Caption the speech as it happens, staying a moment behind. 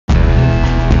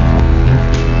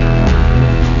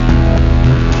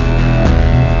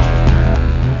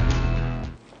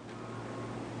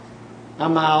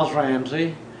I'm Miles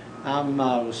Ramsay. I'm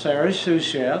with SARA Sous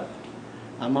Chef.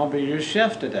 I'm going to be your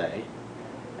chef today,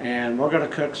 and we're going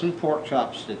to cook some pork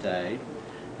chops today.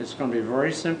 It's going to be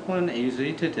very simple and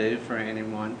easy to do for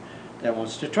anyone that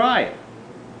wants to try it.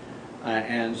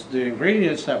 And the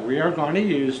ingredients that we are going to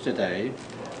use today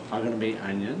are going to be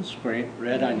onions,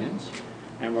 red onions,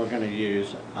 and we're going to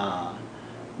use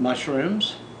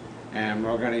mushrooms, and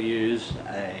we're going to use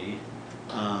a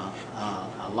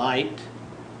light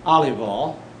olive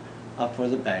oil for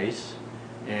the base,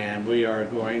 and we are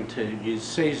going to use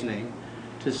seasoning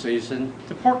to season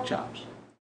the pork chops.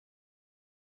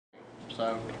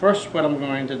 So first what I'm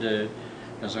going to do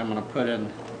is I'm going to put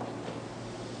in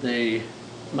the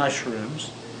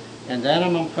mushrooms, and then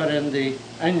I'm going to put in the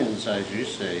onions, as you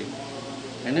see.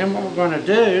 And then what we're going to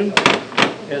do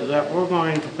is that we're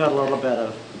going to put a little bit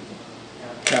of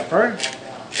pepper,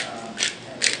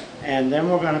 and then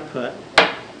we're going to put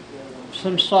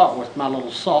some salt with my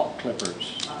little salt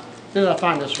clippers. I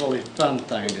find this really fun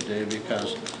thing to do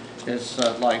because it's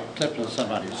like clipping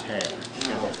somebody's hair.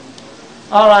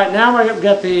 Alright, now we've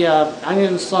got the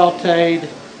onions sauteed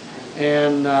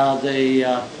and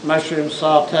the mushrooms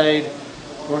sauteed.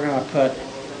 We're going to put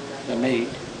the meat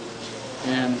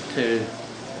into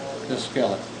the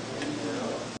skillet.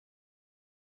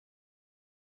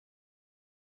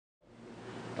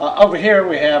 Over here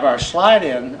we have our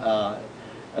slide-in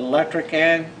electric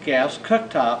and gas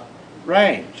cooktop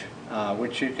range,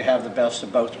 which you can have the best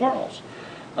of both worlds,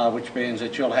 which means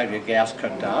that you'll have your gas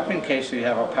cooktop. In case you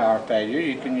have a power failure,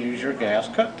 you can use your gas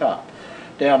cooktop.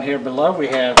 Down here below we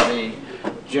have the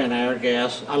Jennair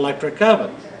gas electric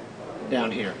oven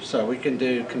down here. So we can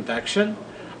do convection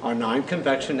or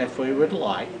non-convection if we would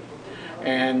like,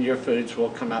 and your foods will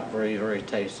come out very, very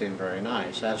tasty and very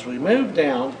nice. As we move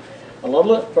down a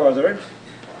little bit further,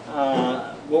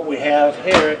 what we have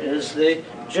here is the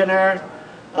Jennair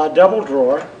double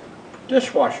drawer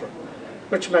dishwasher,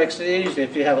 which makes it easy.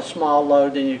 If you have a small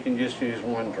load, then you can just use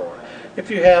one drawer. If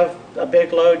you have a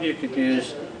big load, you could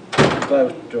use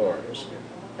both drawers.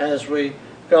 As we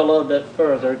go a little bit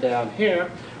further down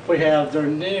here, we have their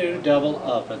new double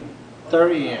oven,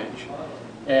 30-inch,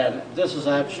 and this is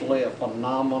actually a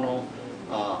phenomenal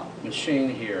machine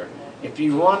here. If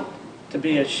you want to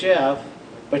be a chef,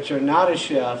 but you're not a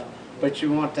chef, but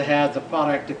you want to have the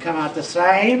product to come out the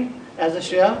same as a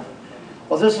chef,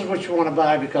 well, this is what you want to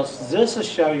buy, because this will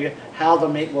show you how the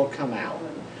meat will come out.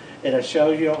 It'll show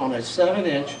you on a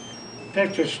 7-inch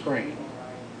picture screen.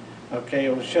 Okay,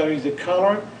 it will show you the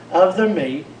color of the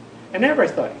meat and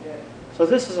everything. So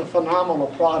this is a phenomenal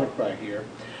product right here.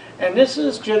 And this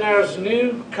is Jennair's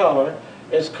new color.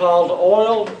 It's called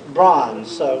oil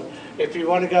bronze. So if you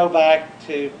want to go back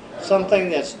to something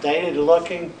that's dated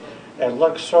looking and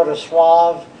looks sort of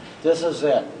suave, this is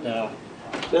it. Now,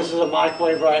 this is a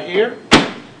microwave right here.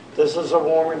 This is a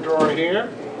warming drawer here.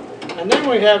 And then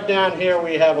we have down here,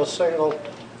 we have a single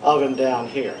oven down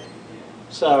here.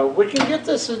 So we can get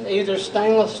this in either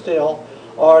stainless steel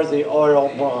or the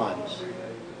oil bronze.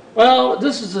 Well,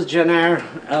 this is the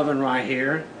Jennair oven right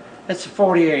here. It's a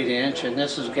 48-inch, and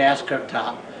this is gas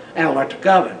cooktop and electric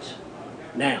ovens.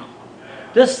 Now,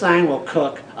 this thing will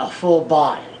cook a full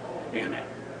body in it.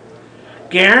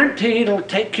 Guaranteed it'll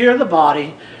take care of the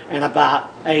body in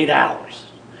about 8 hours.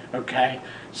 Okay?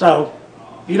 So,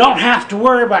 you don't have to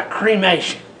worry about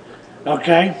cremation.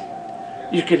 Okay?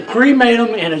 You can cremate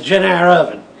them in a Jennair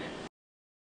oven.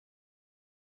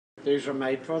 These are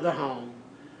made for the home.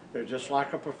 They're just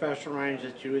like a professional range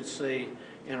that you would see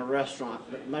in a restaurant,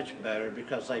 but much better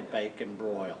because they bake and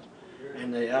broil.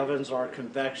 And the ovens are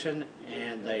convection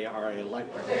and they are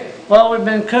electric. Well, we've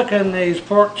been cooking these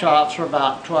pork chops for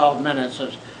about 12 minutes.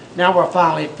 Now we're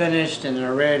finally finished and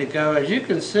they're ready to go. As you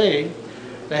can see,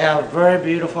 they have a very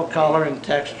beautiful color and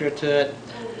texture to it.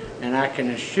 And I can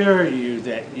assure you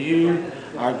that you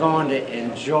are going to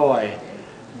enjoy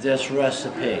this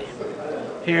recipe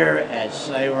here at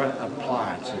SARA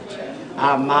Appliances.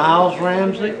 I'm Miles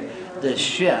Ramsay, the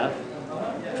chef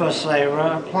for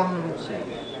SARA Appliances.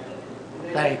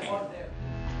 Thank you.